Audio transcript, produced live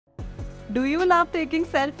Do you love taking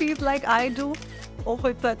selfies like I do? Oh,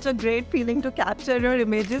 it's such a great feeling to capture your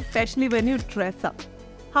images, especially when you dress up.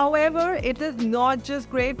 However, it is not just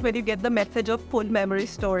great when you get the message of full memory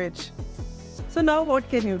storage. So now what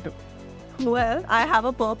can you do? Well, I have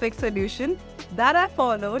a perfect solution that I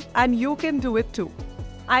followed and you can do it too.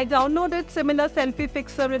 I downloaded Similar Selfie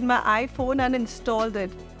Fixer in my iPhone and installed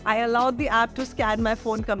it. I allowed the app to scan my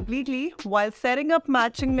phone completely while setting up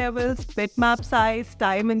matching levels, bitmap size,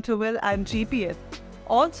 time interval and GPS.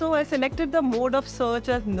 Also, I selected the mode of search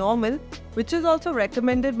as normal, which is also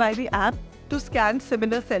recommended by the app to scan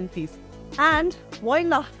similar selfies. And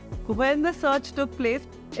voila! When the search took place,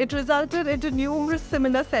 it resulted into numerous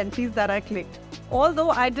similar selfies that I clicked. Although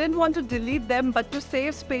I didn't want to delete them, but to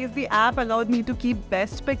save space, the app allowed me to keep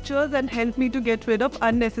best pictures and helped me to get rid of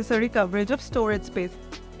unnecessary coverage of storage space.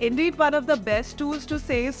 Indeed, one of the best tools to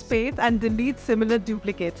save space and delete similar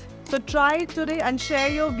duplicates. So try it today and share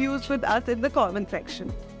your views with us in the comment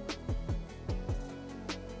section.